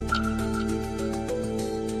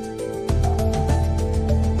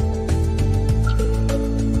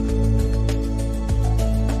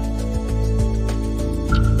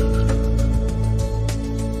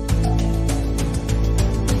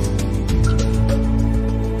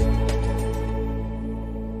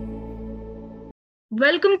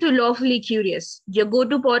Welcome to Lawfully Curious, your go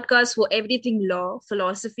to podcast for everything law,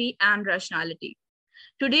 philosophy, and rationality.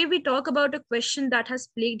 Today, we talk about a question that has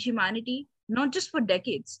plagued humanity not just for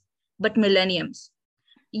decades, but millenniums.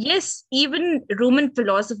 Yes, even Roman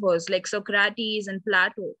philosophers like Socrates and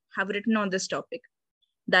Plato have written on this topic.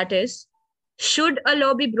 That is, should a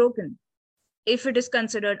law be broken if it is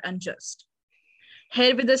considered unjust?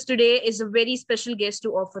 Here with us today is a very special guest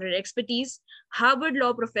to offer her expertise, Harvard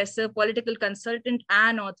law professor, political consultant,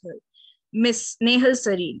 and author, Miss Nehal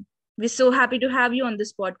Sarin. We're so happy to have you on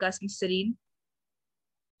this podcast, Miss Sarin.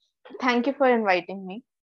 Thank you for inviting me.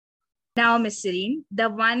 Now, Miss Sarin, the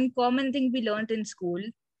one common thing we learned in school,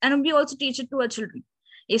 and we also teach it to our children,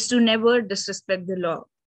 is to never disrespect the law.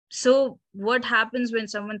 So, what happens when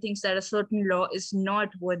someone thinks that a certain law is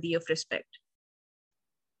not worthy of respect?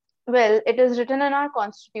 Well, it is written in our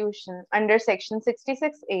Constitution under Section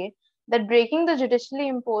 66A that breaking the judicially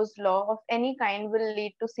imposed law of any kind will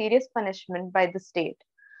lead to serious punishment by the state.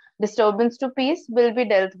 Disturbance to peace will be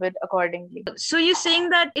dealt with accordingly. So, you're saying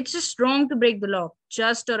that it's just wrong to break the law,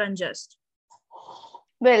 just or unjust?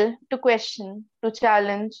 Well, to question, to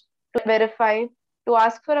challenge, to verify, to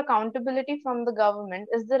ask for accountability from the government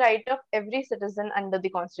is the right of every citizen under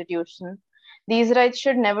the Constitution. These rights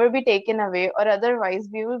should never be taken away, or otherwise,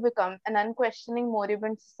 we will become an unquestioning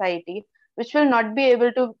moribund society which will not be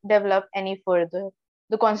able to develop any further.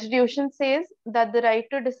 The Constitution says that the right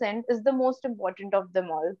to dissent is the most important of them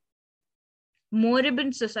all.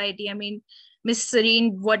 Moribund society. I mean, Miss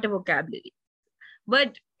Serene, what a vocabulary.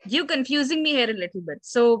 But you're confusing me here a little bit.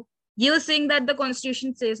 So you're saying that the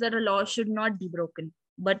Constitution says that a law should not be broken.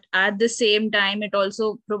 But at the same time, it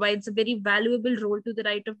also provides a very valuable role to the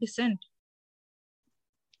right of dissent.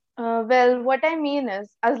 Well, what I mean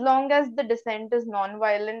is, as long as the dissent is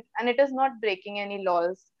non-violent and it is not breaking any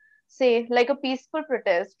laws, say like a peaceful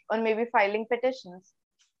protest or maybe filing petitions.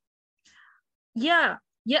 Yeah,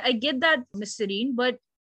 I get that, Miss Serene, but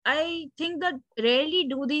I think that rarely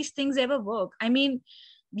do these things ever work. I mean,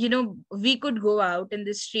 we could go out in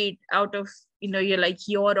the street out of, you're like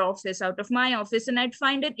your office, out of my office, and I'd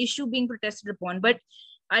find an issue being protested upon. But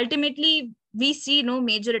ultimately, we see no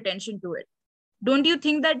major attention to it. Don't you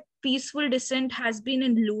think that peaceful dissent has been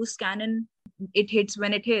in loose cannon? It hits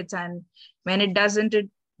when it hits, and when it doesn't.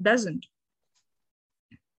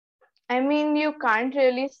 I mean, you can't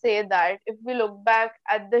really say that. If we look back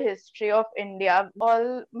at the history of India,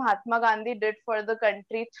 all Mahatma Gandhi did for the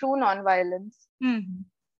country through non-violence.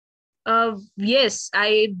 Yes,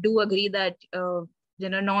 I do agree that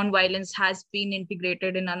non-violence has been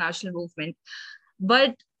integrated in our national movement,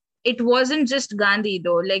 but it wasn't just Gandhi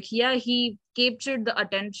though. Like, yeah, he captured the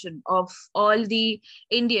attention of all the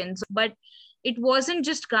Indians, but it wasn't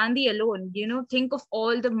just Gandhi alone. Think of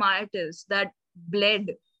all the martyrs that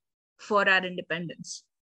bled for our independence.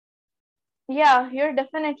 Yeah, you're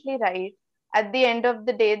definitely right. At the end of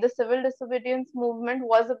the day, the civil disobedience movement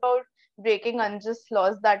was about breaking unjust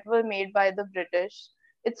laws that were made by the British.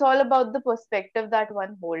 It's all about the perspective that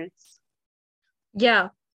one holds. Yeah,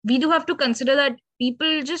 we do have to consider that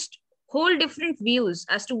people just hold different views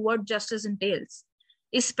as to what justice entails,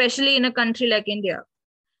 especially in a country like India,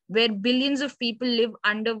 where billions of people live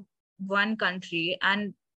under one country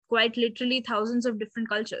and quite literally thousands of different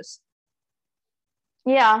cultures.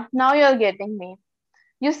 Yeah, now you're getting me.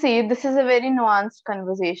 You see, this is a very nuanced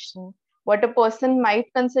conversation. What a person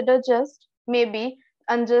might consider just, maybe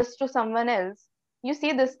unjust to someone else. You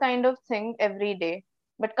see this kind of thing every day.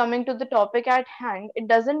 But coming to the topic at hand, it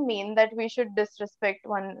doesn't mean that we should disrespect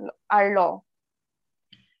our law.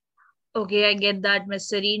 Okay, I get that, Miss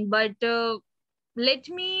Serene, but let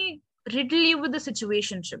me riddle you with the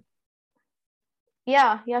situationship.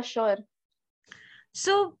 Yeah, sure.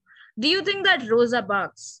 So, do you think that Rosa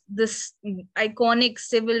Parks, this iconic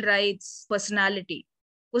civil rights personality,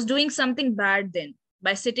 was doing something bad then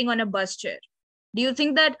by sitting on a bus chair? Do you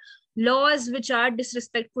think that laws which are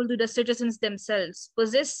disrespectful to the citizens themselves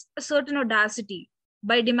possess a certain audacity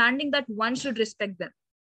by demanding that one should respect them?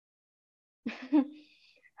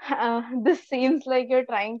 This seems like you're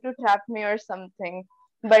trying to trap me or something.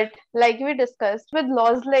 But like we discussed, with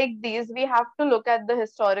laws like these, we have to look at the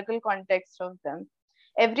historical context of them.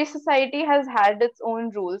 Every society has had its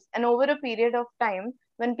own rules, and over a period of time,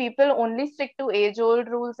 when people only stick to age old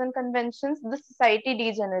rules and conventions, the society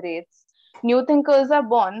degenerates. New thinkers are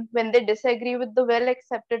born when they disagree with the well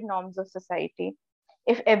accepted norms of society.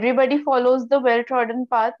 If everybody follows the well trodden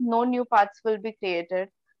path, no new paths will be created,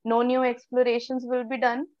 no new explorations will be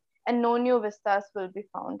done, and no new vistas will be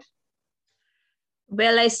found.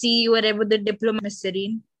 Well, I see you are ever the diplomat, Miss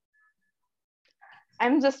Serene.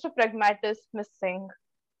 I'm just a pragmatist, Miss Singh.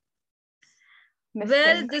 Well,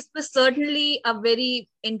 missing. this was certainly a very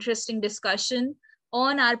interesting discussion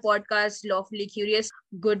on our podcast, Lawfully Curious.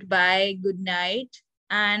 Goodbye, good night.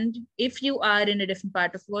 And if you are in a different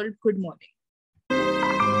part of the world, good morning.